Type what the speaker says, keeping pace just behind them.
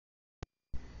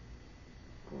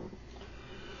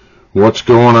What's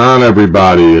going on,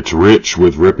 everybody? It's Rich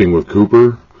with Ripping with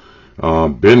Cooper.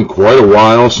 Been quite a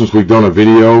while since we've done a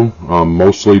video,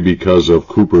 mostly because of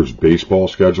Cooper's baseball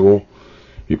schedule.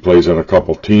 He plays on a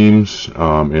couple teams,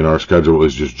 and our schedule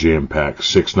is just jam-packed,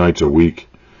 6 nights a week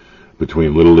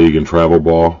between Little League and travel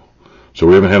ball. So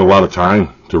we haven't had a lot of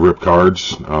time to rip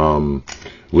cards,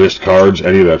 list cards,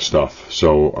 any of that stuff.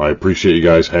 So I appreciate you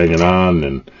guys hanging on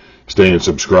and staying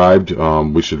subscribed.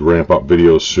 We should ramp up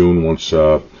videos soon once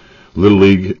Little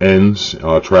League ends,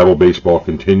 travel baseball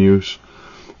continues,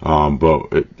 but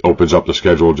it opens up the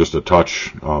schedule just a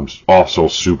touch. Also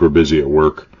super busy at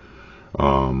work,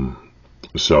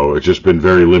 so it's just been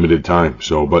very limited time.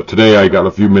 But today I got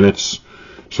a few minutes,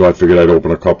 so I figured I'd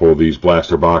open a couple of these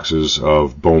blaster boxes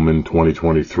of Bowman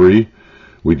 2023.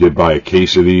 We did buy a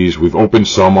case of these. We've opened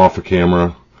some off the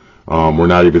camera. We're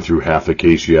not even through half the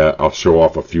case yet. I'll show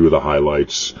off a few of the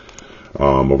highlights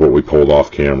of what we pulled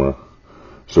off camera.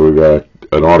 So we got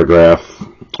an autograph,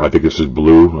 I think this is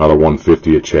blue, out of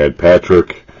 150 at Chad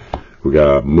Patrick. We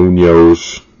got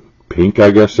Munoz, pink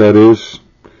I guess that is,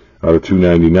 out of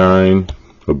 299.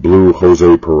 A blue Jose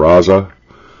Peraza.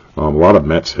 A lot of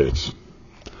Mets hits.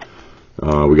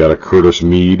 We got a Curtis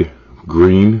Mead,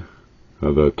 green,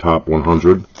 the top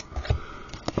 100.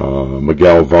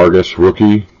 Miguel Vargas,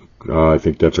 rookie. I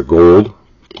think that's a gold,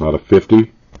 out of 50.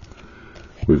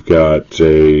 We've got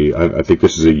I think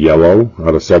this is a yellow,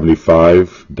 out of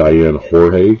 75, Diane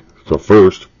Jorge. So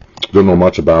first, don't know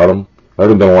much about him. I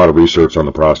haven't done a lot of research on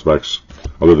the prospects,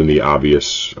 other than the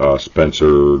obvious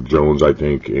Spencer Jones, I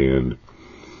think, and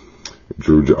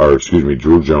Drew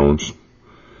Jones,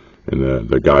 and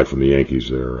the guy from the Yankees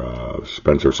there,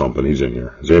 Spencer something, he's in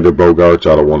here. Xander Bogaerts,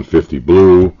 out of 150,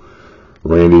 blue.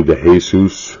 Randy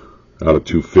DeJesus, out of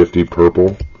 250,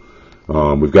 purple.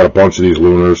 We've got a bunch of these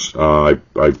Lunars.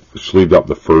 I sleeved up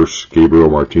the first, Gabriel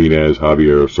Martinez,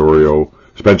 Javier Osorio,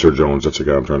 Spencer Jones, that's the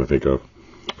guy I'm trying to think of,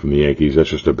 from the Yankees. That's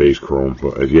just a base chrome,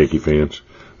 but as Yankee fans.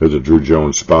 There's a Drew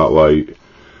Jones Spotlight,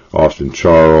 Austin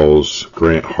Charles,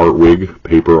 Grant Hartwig,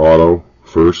 paper auto,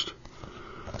 first,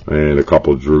 and a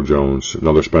couple of Drew Jones,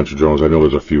 another Spencer Jones. I know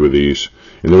there's a few of these.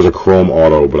 And there's a chrome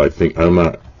auto, but I'm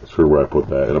not sure where I put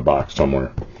that, in a box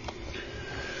somewhere.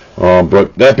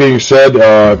 But that being said,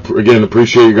 again,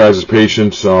 appreciate you guys'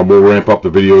 patience. We'll ramp up the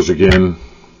videos again,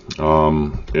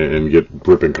 and get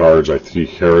ripping cards. I see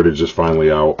Heritage is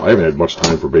finally out. I haven't had much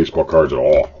time for baseball cards at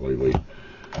all lately.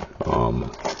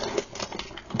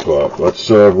 But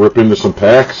let's rip into some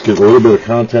packs, get a little bit of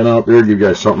content out there, give you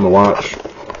guys something to watch.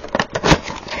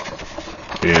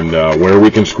 And where we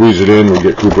can squeeze it in, we'll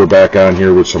get Cooper back on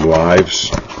here with some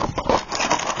lives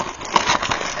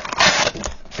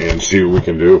and see what we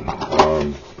can do.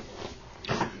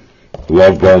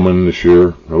 Love Bowman this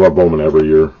year. I love Bowman every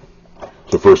year.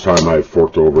 It's the first time I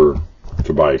forked over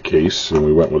to buy a case, and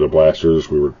we went with the blasters.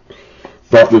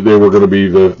 Thought that they were going to be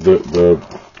the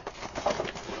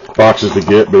boxes to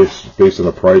get based on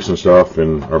the price and stuff.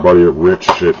 And our buddy Rich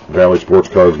at Valley Sports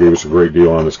Cards gave us a great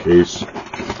deal on this case,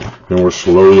 and we're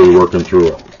slowly working through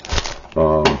it.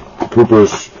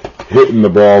 Cooper's hitting the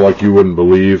ball like you wouldn't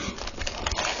believe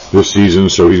this season,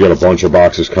 so he's got a bunch of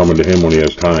boxes coming to him when he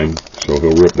has time. So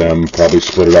he'll rip them, probably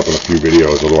split it up in a few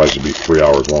videos, otherwise it'd be 3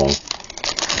 hours long.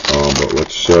 But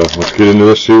let's get into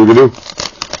this, see what we can do.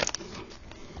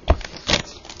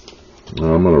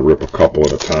 I'm going to rip a couple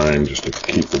at a time just to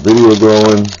keep the video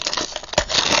going.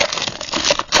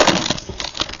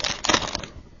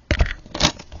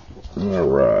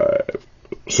 Alright.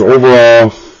 So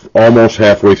overall, almost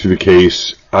halfway through the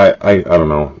case. I don't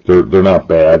know. They're not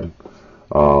bad.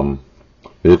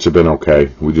 It's been okay.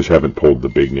 We just haven't pulled the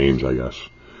big names, I guess.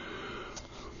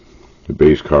 The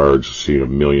base cards, seen a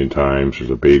million times. There's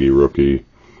a Beatty rookie.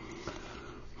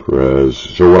 Perez.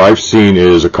 So what I've seen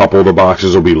is a couple of the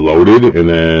boxes will be loaded, and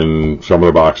then some of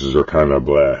the boxes are kind of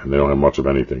blah, and they don't have much of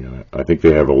anything in it. I think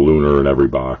they have a Lunar in every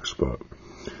box, but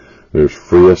there's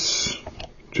Frias,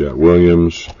 Jet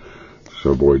Williams,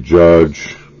 so boy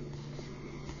Judge,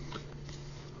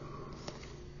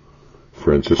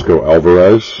 Francisco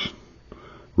Alvarez,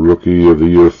 Rookie of the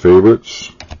Year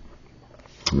favorites,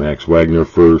 Max Wagner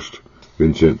first,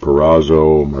 Vincent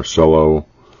Peraza, Marcelo,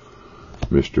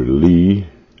 Mr. Lee,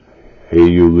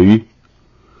 Hayu Lee,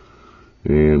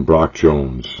 and Brock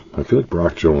Jones. I feel like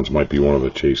Brock Jones might be one of the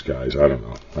Chase guys. I don't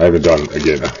know. I haven't done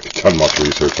much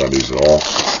research on these at all.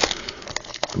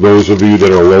 Those of you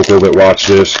that are local that watch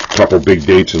this, a couple big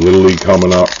dates in Little League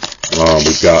coming up.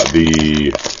 We've got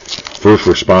the First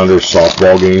Responders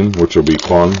softball game, which will be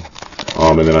fun.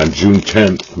 And then on June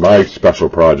 10th, my special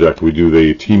project, we do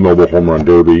the T-Mobile Home Run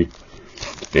Derby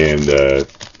and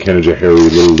Kennesaw Harry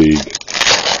Little League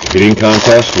hitting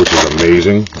contest, which is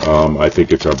amazing. I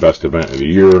think it's our best event of the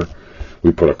year.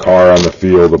 We put a car on the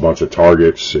field, a bunch of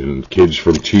targets, and kids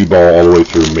from T-ball all the way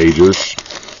through majors,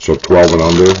 so 12 and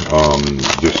under,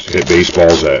 just hit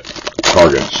baseballs at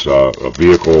targets. A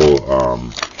vehicle,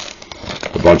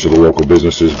 a bunch of the local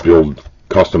businesses build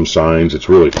custom signs. It's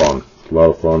really fun. A lot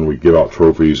of fun. We give out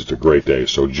trophies. It's a great day.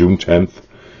 So June 10th,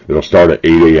 it'll start at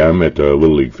 8 a.m. at the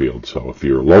Little League field. So if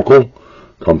you're local,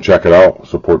 come check it out.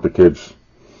 Support the kids.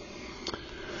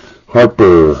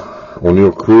 Harper,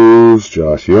 O'Neal Cruz,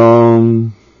 Josh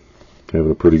Young,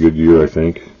 having a pretty good year, I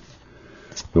think.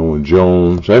 Nolan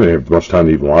Jones. I haven't had much time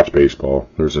to even watch baseball.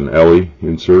 There's an Ellie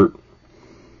insert.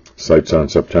 Sights on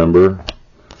September.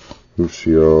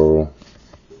 Lucio.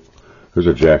 There's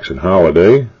a Jackson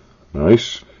Holiday.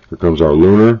 Nice. Here comes our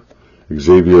Lunar.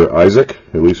 Xavier Isaac.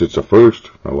 At least it's a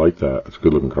first. I like that. It's a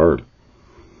good looking card.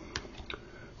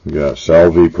 We got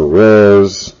Salvi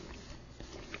Perez.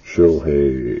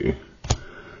 Shohei.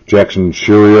 Jackson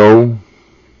Churio.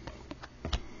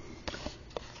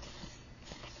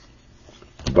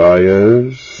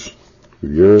 Baez.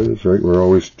 Yes, right. We're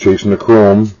always chasing the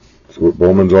chrome. That's what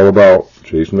Bowman's all about.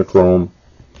 Chasing the chrome.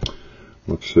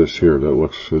 What's this here? That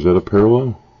looks, is that a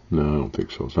parallel? No, I don't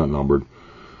think so. It's not numbered.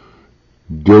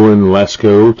 Dylan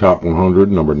Lesko, top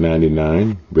 100, number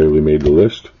 99. Barely made the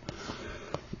list.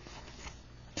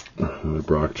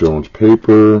 Brock Jones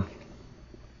paper.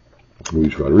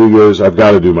 Luis Rodriguez. I've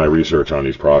got to do my research on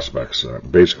these prospects.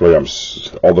 Basically,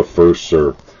 all the firsts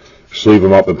are sleeve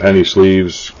them up in penny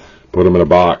sleeves, put them in a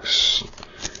box,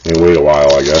 and wait a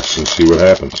while, I guess, and see what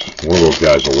happens. One of those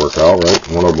guys will work out, right?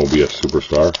 One of them will be a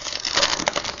superstar.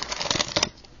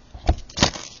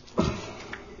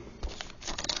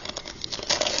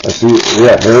 I see,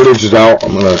 yeah, Heritage is out.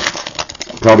 I'm going to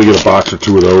probably get a box or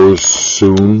two of those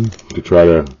soon to try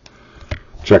to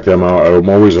check them out. I'm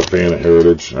always a fan of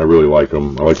Heritage. I really like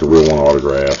them. I like the real one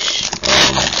autographs.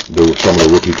 There were some of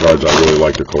the rookie cards I really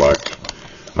like to collect.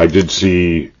 I did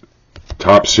see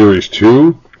Top Series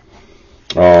 2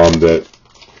 that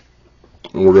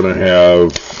we're going to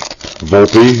have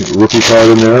Volpe rookie card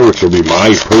in there, which will be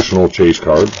my personal chase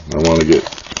card. I want to get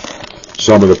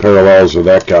some of the parallels of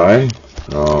that guy.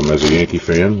 As a Yankee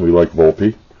fan, we like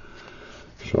Volpe.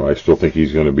 So I still think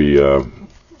he's going to be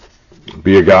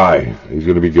a guy. He's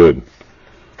going to be good.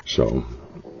 So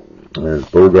there's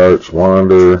Bogarts,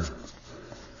 Wander.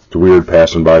 It's weird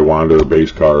passing by Wander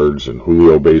base cards and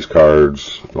Julio base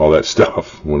cards, all that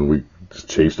stuff when we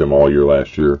chased him all year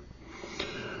last year.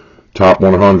 Top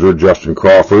 100, Justin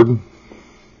Crawford.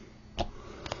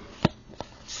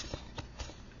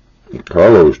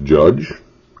 Carlos Judge.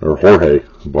 Or Jorge.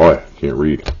 Boy, I can't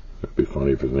read. That'd be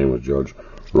funny if his name was Judge.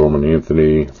 Roman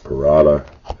Anthony, Parada,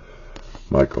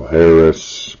 Michael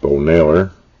Harris, Bo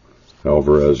Naylor,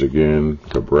 Alvarez again,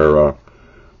 Cabrera.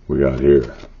 We got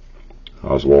here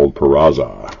Oswald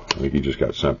Peraza. I think he just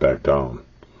got sent back down.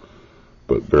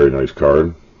 But very nice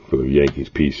card for the Yankees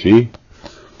PC.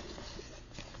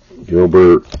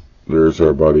 Gilbert. There's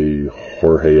our buddy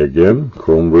Jorge again,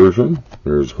 Chrome version.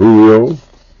 There's Julio.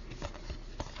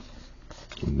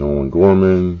 Nolan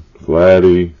Gorman,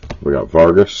 Vladdy. We got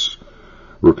Vargas.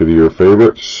 Rookie of the Year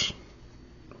favorites.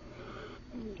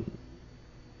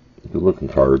 Good looking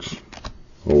cards.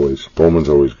 Always. Bowman's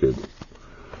always good.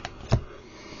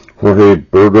 Jorge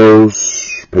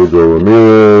Burgos, Pedro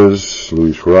Ramirez,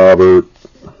 Luis Robert,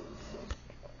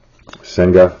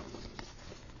 Senga,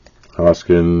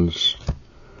 Hoskins,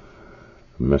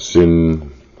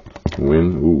 Messin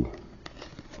Win. Ooh.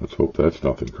 Let's hope that's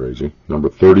nothing crazy. Number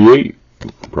 38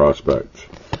 prospect.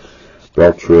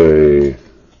 Beltre.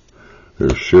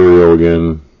 There's Sherrill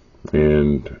again.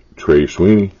 And Trey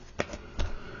Sweeney.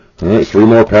 Alright, 3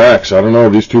 more packs. I don't know,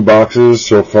 these 2 boxes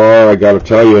so far, I gotta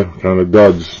tell you, kind of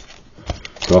duds.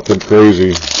 Nothing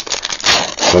crazy.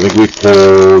 I think we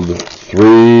pulled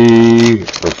 3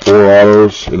 or 4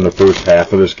 autos in the first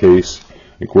half of this case.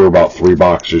 I think we're about 3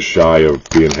 boxes shy of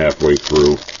being halfway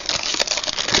through.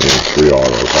 And 3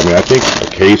 autos. I mean, I think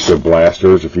a case of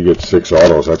blasters, if you get 6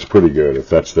 autos, that's pretty good. If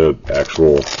that's the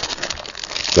actual,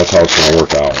 that's how it's going to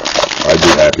work out. I'd be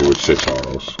happy with 6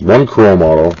 autos. 1 chrome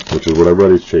auto, which is what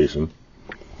everybody's chasing.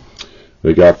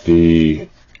 They got the,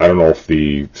 I don't know if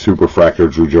the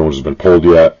Superfractor Drew Jones has been pulled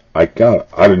yet. I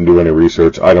didn't do any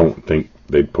research. I don't think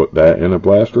they'd put that in a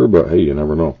blaster, but hey, you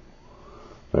never know.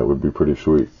 That would be pretty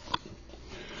sweet.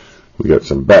 We got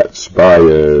some bets.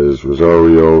 Baez,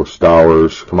 Rosario,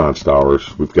 Stowers. Come on,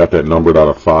 Stowers. We've got that numbered out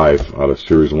of 5 out of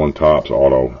Series 1 Topps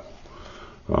auto.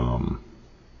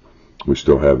 We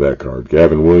still have that card.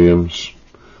 Gavin Williams.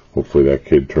 Hopefully that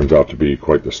kid turns out to be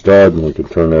quite the stud, and we can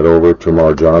turn that over.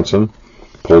 Tamar Johnson.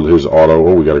 pulled his auto.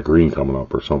 Oh, we got a green coming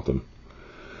up or something.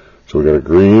 So we got a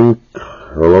green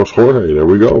Carlos Jorge. There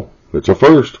we go. It's a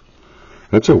first.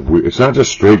 It's not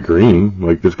just straight green.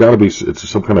 Like, there's got to be, it's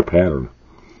some kind of pattern.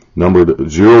 Numbered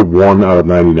 0-1 out of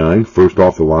 99, first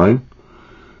off the line.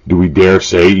 Do we dare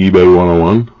say eBay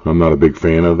 101? I'm not a big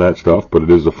fan of that stuff, but it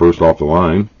is the first off the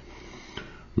line.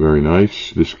 Very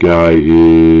nice. This guy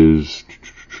is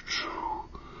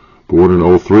born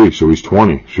in 03, so he's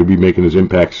 20. Should be making his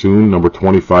impact soon. Number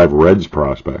 25 Reds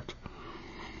prospect.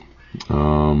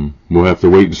 We'll have to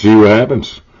wait and see what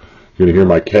happens. You're going to hear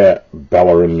my cat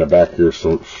bellowing in the back here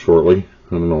shortly. I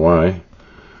don't know why,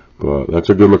 but that's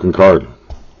a good-looking card.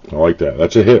 I like that.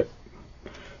 That's a hit.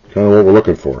 Kind of what we're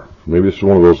looking for. Maybe this is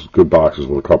one of those good boxes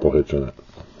with a couple hits in it.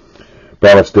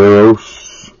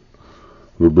 Ballesteros,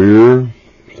 Rubir,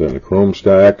 setting the chrome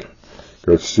stack,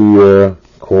 Garcia,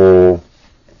 Cole,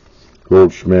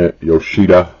 Goldschmidt,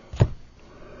 Yoshida,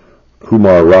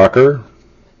 Kumar Rocker,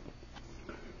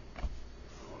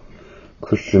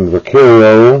 Christian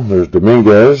Vaquero, there's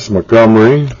Dominguez,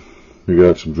 Montgomery, we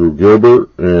got some Drew Gilbert,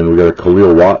 and we got a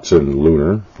Khalil Watson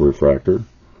Lunar refractor.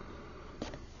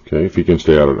 Okay, if he can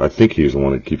stay out of it. I think he's the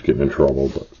one that keeps getting in trouble,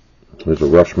 but there's a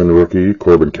Rushman rookie,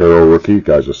 Corbin Carroll rookie,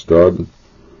 guy's a stud.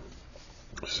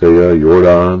 Seiya,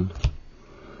 Jordan,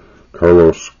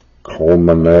 Carlos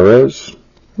Colmenares.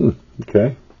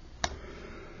 Okay.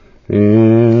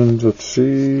 And let's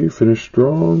see, finish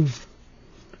strong.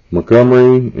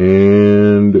 Montgomery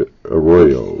and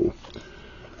Arroyo.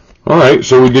 Alright,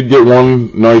 so we did get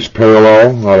one nice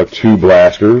parallel out of two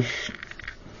blasters.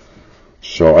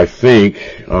 So I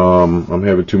think I'm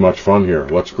having too much fun here.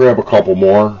 Let's grab a couple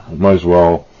more. Might as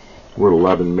well. We're at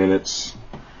 11 minutes.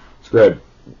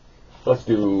 Let's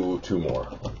do two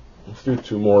more. Let's do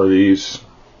two more of these.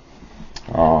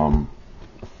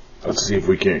 Let's see if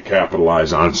we can't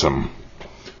capitalize on some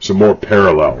more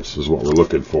parallels is what we're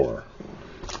looking for.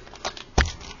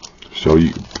 So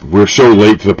we're so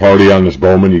late to the party on this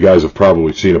Bowman. You guys have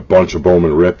probably seen a bunch of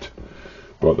Bowman ripped,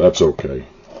 but that's okay.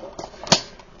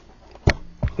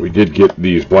 We did get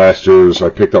these blasters. I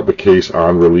picked up the case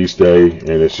on release day, and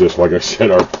it's just, like I said,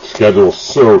 our schedule is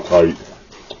so tight,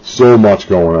 so much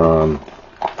going on,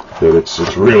 that it's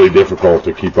really difficult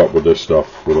to keep up with this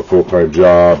stuff with a full-time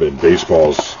job, and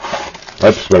baseball's, I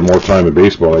have to spend more time in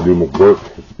baseball than I do with work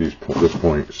at this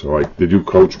point. So I do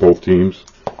coach both teams.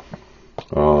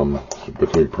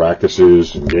 Between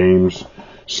practices and games,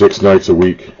 6 nights a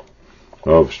week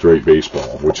of straight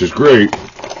baseball, which is great.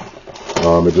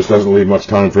 It just doesn't leave much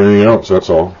time for anything else, that's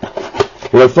all.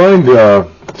 What I find,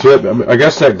 I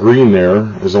guess that green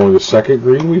there is only the second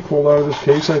green we pulled out of this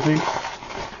case, I think.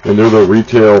 And they're the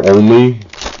retail only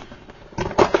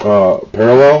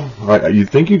parallel. You'd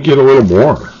think you'd get a little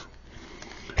more.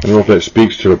 I don't know if that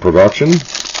speaks to the production,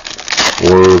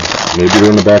 or maybe they're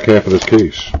in the back half of this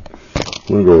case.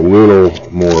 I'm going to go a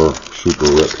little more super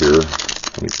rip here.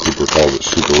 I think Cooper calls it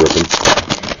super ripping.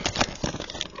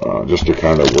 Just to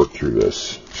kind of work through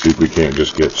this. See if we can't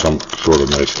just get some sort of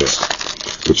nice hit.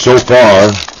 But so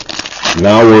far,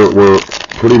 now we're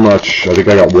pretty much, I think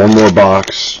I got one more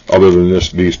box other than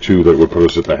these two that would put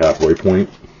us at the halfway point,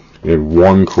 and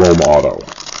one chrome auto.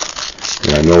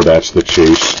 And I know that's the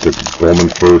chase. The Bowman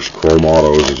First Chrome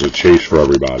Autos is a chase for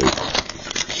everybody.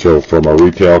 So from a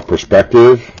retail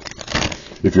perspective,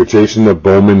 if you're chasing the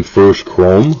Bowman First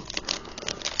Chrome,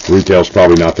 retail's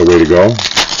probably not the way to go.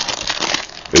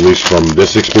 At least from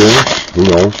this experience. Who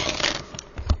knows?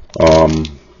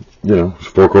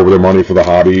 Fork over the money for the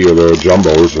hobby or the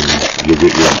jumbos, and you'll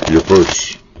get your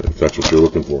first, if that's what you're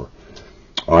looking for.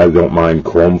 I don't mind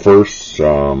Chrome Firsts,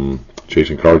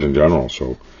 chasing cards in general,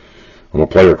 so I'm a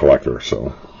player collector,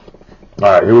 so.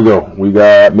 Alright, here we go. We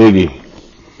got Miggy.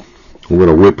 We're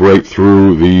going to whip right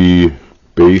through the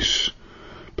base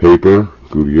paper.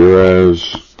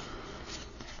 Gutierrez.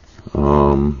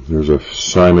 There's a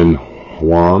Simon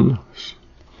Juan.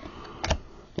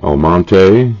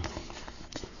 Almonte.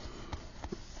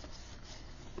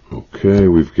 Okay,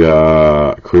 we've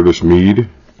got Curtis Mead.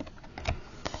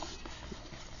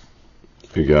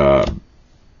 We got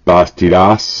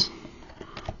Bastidas.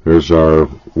 There's our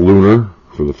Lunar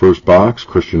for the first box.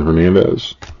 Christian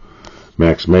Hernandez.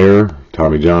 Max Mayer.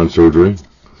 Tommy John surgery.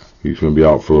 He's going to be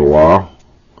out for a little while.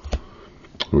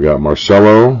 We got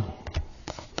Marcelo.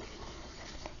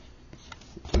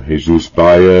 Jesus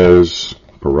Baez.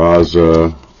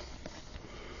 Peraza.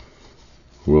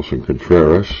 Wilson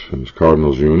Contreras and his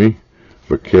Cardinals uni.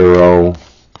 Vaquero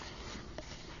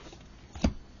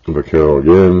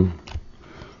again.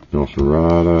 Nelson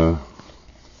Rada.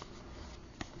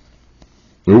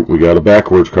 Oop, we got a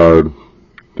backwards card.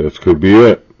 This could be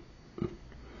it.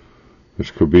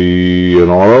 This could be an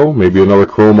auto, maybe another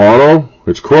chrome auto.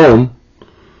 It's chrome.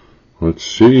 Let's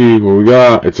see what we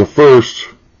got. It's a first,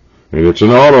 and it's an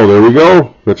auto. There we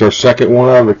go. That's our second one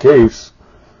out of the case.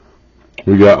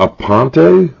 We got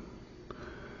Aponte.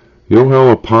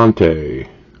 Yoel Aponte.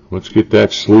 Let's get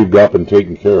that sleeved up and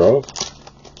taken care of.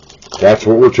 That's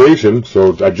what we're chasing.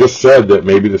 So I just said that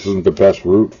maybe this isn't the best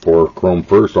route for chrome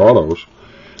first autos.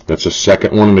 That's the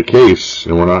second one in the case,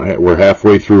 and we're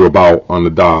halfway through about on the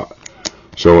dot.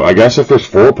 So I guess if there's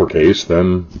 4 per case,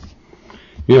 then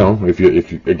you know, if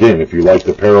you like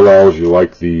the parallels, you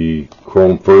like the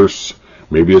chrome firsts,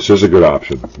 maybe this is a good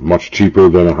option. Much cheaper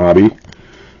than a hobby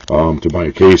to buy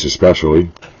a case, especially.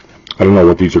 I don't know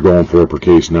what these are going for per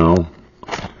case now,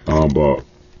 but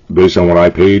based on what I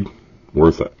paid,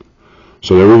 worth it.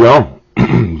 So there we go.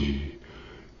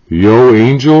 Yo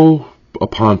Angel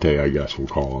Aponte, I guess we'll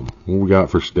call him. What we got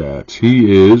for stats?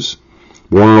 He is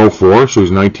born in 04, so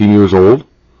he's 19 years old.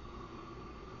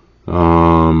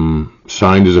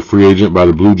 Signed as a free agent by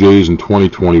the Blue Jays in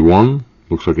 2021.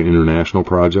 Looks like an international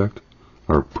prospect.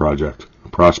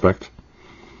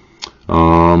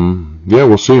 Yeah,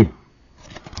 we'll see.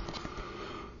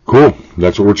 Cool.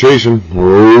 That's what we're chasing.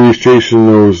 We're always chasing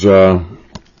those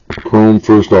chrome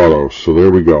first autos. So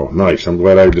there we go. Nice. I'm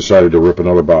glad I decided to rip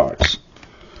another box.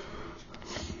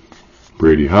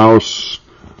 Brady House.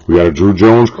 We got a Drew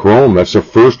Jones chrome. That's the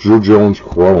first Drew Jones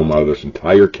chrome out of this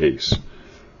entire case.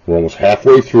 We're almost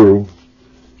halfway through,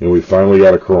 and we finally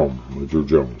got a chrome with Drew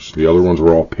Jones. The other ones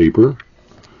were all paper,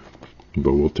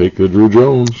 but we'll take the Drew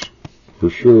Jones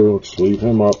for sure. Let's sleeve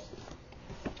him up.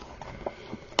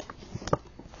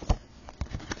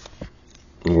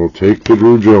 We'll take the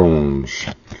Drew Jones.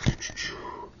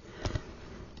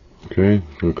 Okay,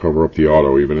 I'm going to cover up the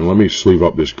auto even. And let me sleeve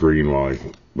up this green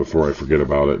before I forget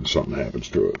about it and something happens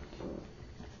to it.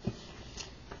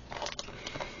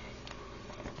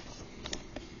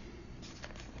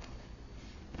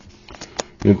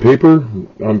 In paper,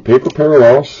 on paper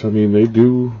parallels, I mean, they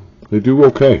do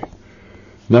okay.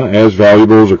 Not as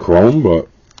valuable as a chrome, but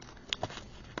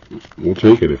we'll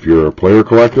take it. If you're a player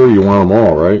collector, you want them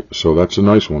all, right? So that's a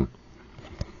nice one.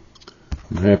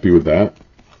 I'm happy with that.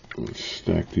 Let's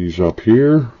stack these up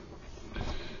here.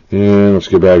 And let's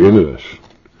get back into this.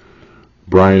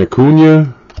 Brian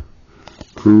Acuna,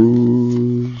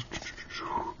 Cruz,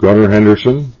 Gunnar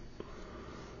Henderson,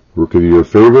 Rookie of the Year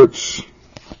favorites.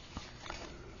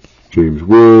 James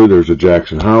Wood, there's a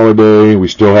Jackson Holiday. We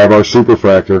still have our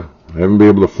Superfractor. I haven't been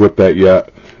able to flip that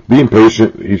yet. Being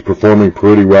patient, he's performing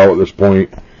pretty well at this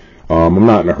point. I'm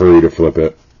not in a hurry to flip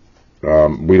it.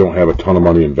 We don't have a ton of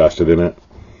money invested in it.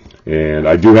 And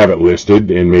I do have it listed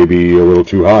and maybe a little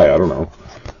too high, I don't know.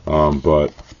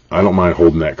 But I don't mind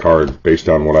holding that card based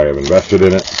on what I have invested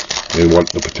in it and what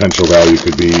the potential value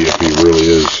could be if he really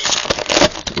is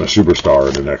a superstar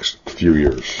in the next few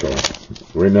years. So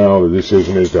right now the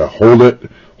decision is to hold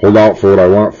out for what I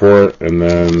want for it, and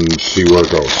then see where it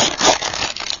goes.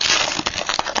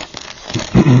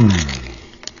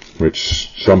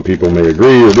 Which some people may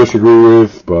agree or disagree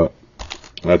with, but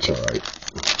that's alright.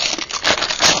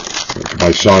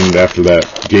 My son, after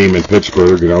that game in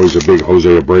Pittsburgh, he's a big Jose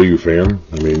Abreu fan.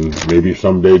 I mean, maybe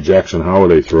someday Jackson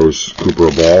Holiday throws Cooper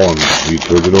a ball and he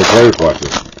turns into a player collector.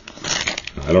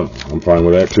 I don't know. I'm fine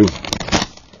with that too.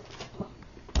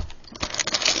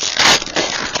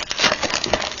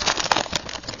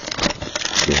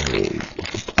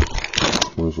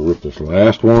 So, let's rip this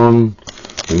last one.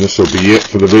 And this will be it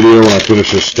for the video when I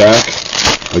finish this stack.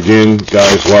 Again,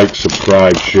 guys, like,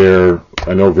 subscribe, share.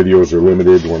 I know videos are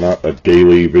limited. We're not a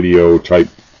daily video type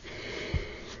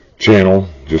channel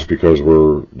just because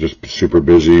we're just super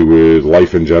busy with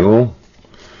life in general.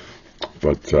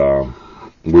 But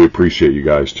we appreciate you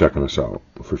guys checking us out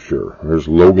for sure. There's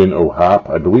Logan O'Hop.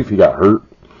 I believe he got hurt.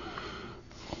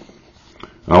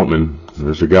 Outman.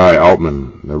 There's a guy,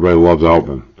 Outman. Everybody loves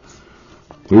Outman.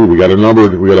 Ooh, we got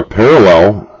a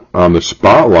parallel on the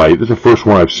Spotlight. This is the first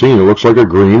one I've seen. It looks like a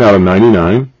green out of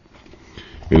 99.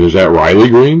 And is that Riley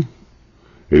green?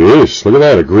 It is. Look at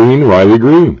that, a green Riley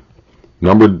green.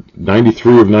 Number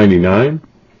 93 of 99.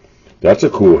 That's a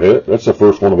cool hit. That's the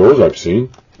first one of those I've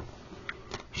seen.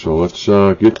 So let's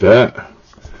get that.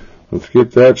 Let's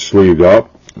get that sleeved up.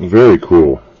 Very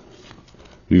cool.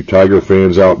 You Tiger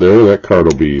fans out there, that card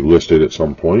will be listed at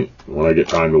some point when I get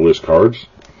time to list cards.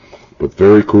 But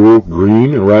very cool,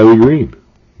 green and Riley green.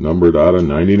 Numbered out of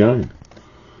 99.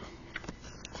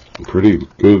 Pretty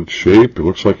good shape. It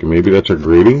looks like maybe that's a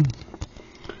grading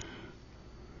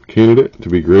candidate to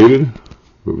be graded.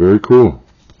 But very cool.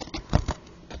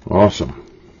 Awesome.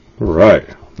 Alright,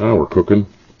 now we're cooking.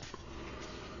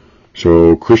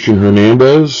 So Christian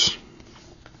Hernandez,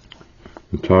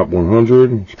 The top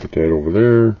 100. Let's put that over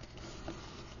there.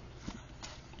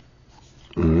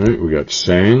 Alright, we got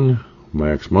Sang,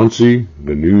 Max Muncy,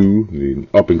 the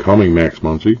up-and-coming Max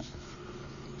Muncy.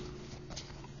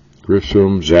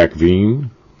 Grissom, Zach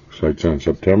Veen, sights on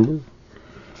September.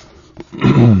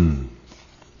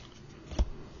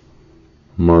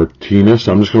 Martinez,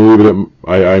 I'm just going to leave it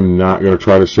at, I'm not going to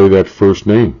try to say that first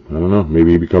name. I don't know,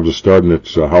 maybe he becomes a stud and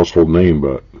it's a household name,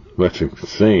 but that's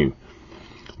insane.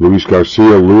 Luis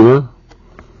Garcia, Lunar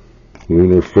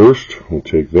first, we'll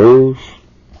take those.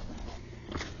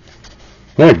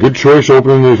 Yeah, good choice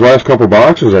opening these last couple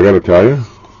boxes, I got to tell you.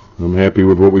 I'm happy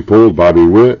with what we pulled. Bobby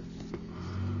Witt.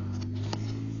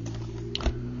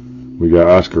 We got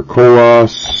Oscar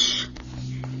Colas,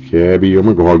 Gabby, I'm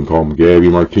going to go ahead and call him Gabby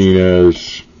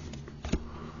Martinez,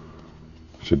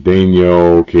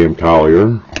 Cedeno, Cam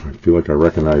Collier. I feel like I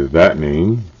recognize that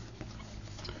name.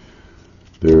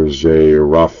 There's a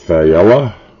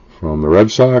Rafaela from the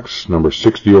Red Sox, number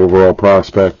 60 overall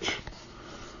prospect.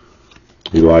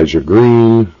 Elijah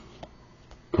Green,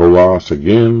 Colas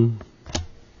again.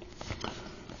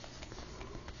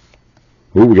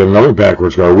 Ooh, we got another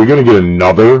backwards card. Are we going to get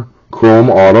another Chrome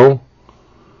Auto?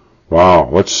 Wow,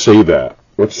 let's save that.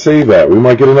 Let's save that. We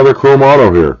might get another Chrome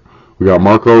Auto here. We got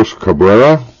Marcos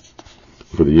Cabrera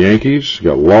for the Yankees. We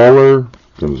got Lawler,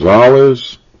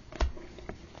 Gonzalez.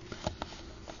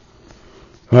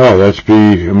 Oh, that'd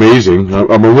be amazing.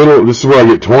 I'm a little, this is where I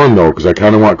get torn though, because I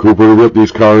kind of want Cooper to rip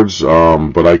these cards,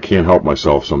 but I can't help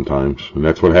myself sometimes. And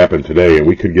that's what happened today. And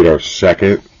we could get our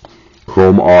second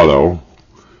Chrome Auto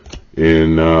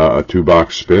in a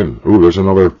 2-box spin. Ooh, there's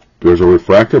a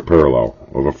refractor parallel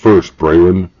of a first,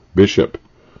 Braylon Bishop.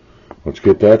 Let's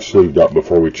get that sleeved up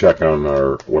before we check on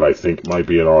our, what I think might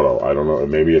be an auto. I don't know,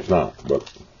 maybe it's not,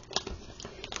 but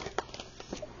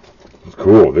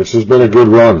cool. This has been a good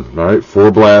run. All right,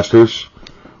 4 blasters.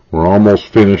 We're almost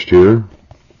finished here.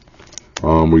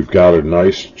 We've got a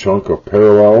nice chunk of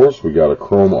parallels. We got a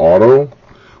Chrome Auto.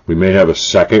 We may have a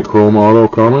second Chrome Auto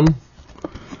coming.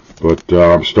 But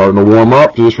I'm starting to warm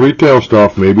up to this retail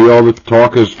stuff. Maybe all the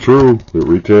talk is true. The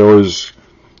retail is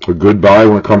a good buy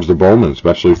when it comes to Bowman,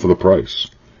 especially for the price.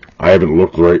 I haven't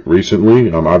looked right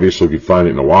recently. Obviously, if you find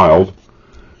it in the wild,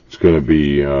 it's going to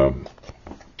be a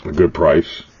good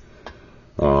price.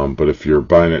 But if you're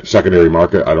buying it secondary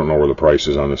market, I don't know where the price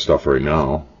is on this stuff right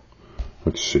now.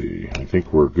 Let's see. I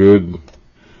think we're good.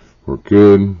 We're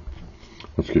good.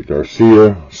 Let's get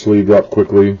Garcia sleeved up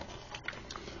quickly.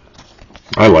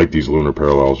 I like these lunar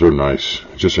parallels. They're nice.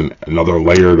 It's just another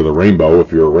layer to the rainbow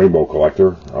if you're a rainbow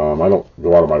collector. I don't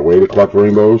go out of my way to collect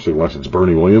rainbows unless it's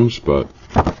Bernie Williams, but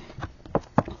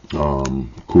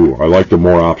cool. I like the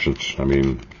more options. I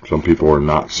mean, some people are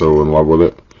not so in love with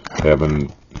it, having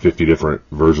 50 different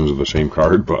versions of the same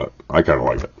card, but I kind of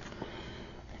like it.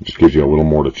 It just gives you a little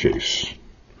more to chase.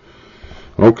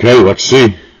 Okay, let's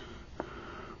see.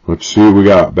 Let's see what we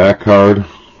got. Back card,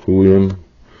 Julian.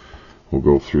 We'll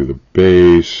go through the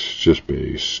base, just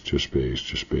base, just base,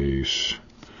 just base.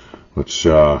 Let's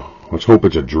hope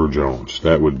it's a Drew Jones.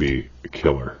 That would be a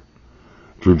killer.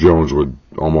 Drew Jones would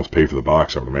almost pay for the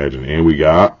box, I would imagine. And we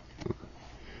got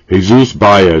Jesus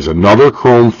Baez, another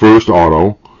Chrome first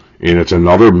auto, and it's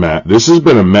another Met. This has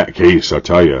been a Met case, I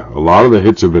tell you. A lot of the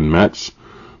hits have been Mets,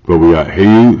 but we got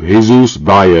Jesus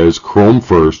Baez, Chrome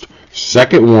first,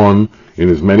 second one in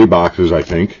as many boxes, I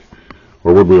think.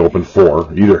 Or would we open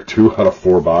 4? Either 2 out of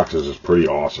 4 boxes is pretty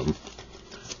awesome.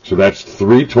 So that's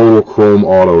 3 total Chrome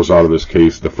Autos out of this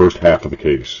case, the first half of the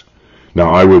case.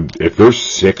 Now I would, if there's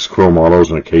 6 Chrome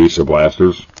Autos in a case of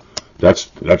blasters,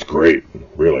 that's great,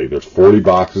 really. There's 40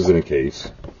 boxes in a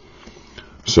case.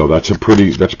 So that's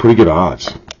pretty good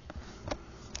odds.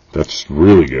 That's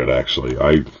really good, actually.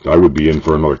 I would be in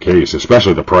for another case,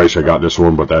 especially the price I got this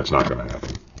one, but that's not going to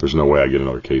happen. There's no way I get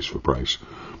another case for the price.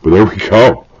 But there we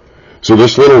go. So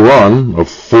this little run of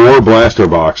 4 blaster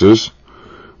boxes,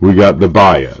 we got the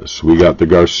Baez, we got the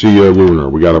Garcia Lunar,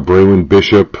 we got a Braylon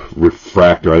Bishop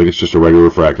refractor. I think it's just a regular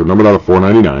refractor, numbered out of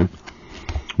 499.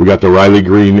 We got the Riley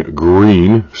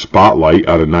Green Spotlight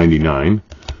out of 99.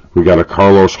 We got a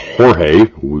Carlos Jorge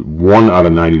 1 out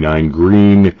of 99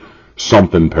 green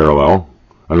something parallel.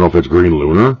 I don't know if it's green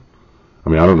lunar. I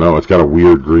mean, I don't know. It's got a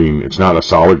weird green. It's not a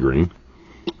solid green,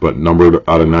 but numbered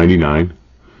out of 99.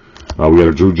 We got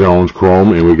a Drew Jones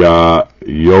Chrome, and we got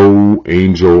Yo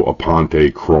Angel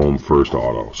Aponte Chrome first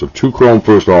auto. So 2 Chrome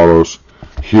first autos,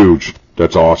 huge.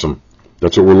 That's awesome.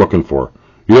 That's what we're looking for.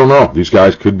 You don't know. These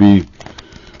guys could be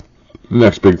the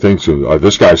next big thing soon.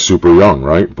 This guy's super young,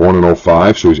 right? Born in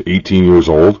 05, so he's 18 years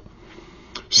old.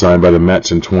 Signed by the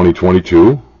Mets in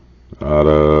 2022 out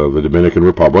of the Dominican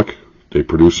Republic. they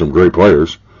produce some great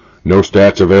players. No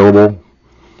stats available.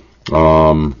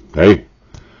 Hey,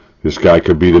 this guy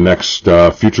could be the next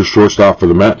future shortstop for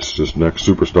the Mets, this next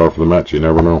superstar for the Mets. You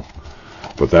never know.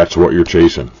 But that's what you're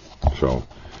chasing. So,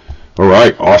 all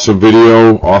right, awesome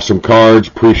video, awesome cards.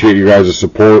 Appreciate you guys'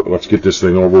 support. Let's get this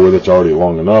thing over with. It's already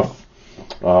long enough.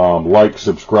 Like,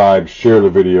 subscribe, share the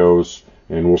videos,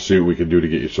 and we'll see what we can do to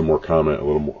get you some more content a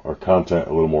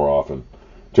little more often.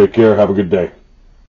 Take care. Have a good day.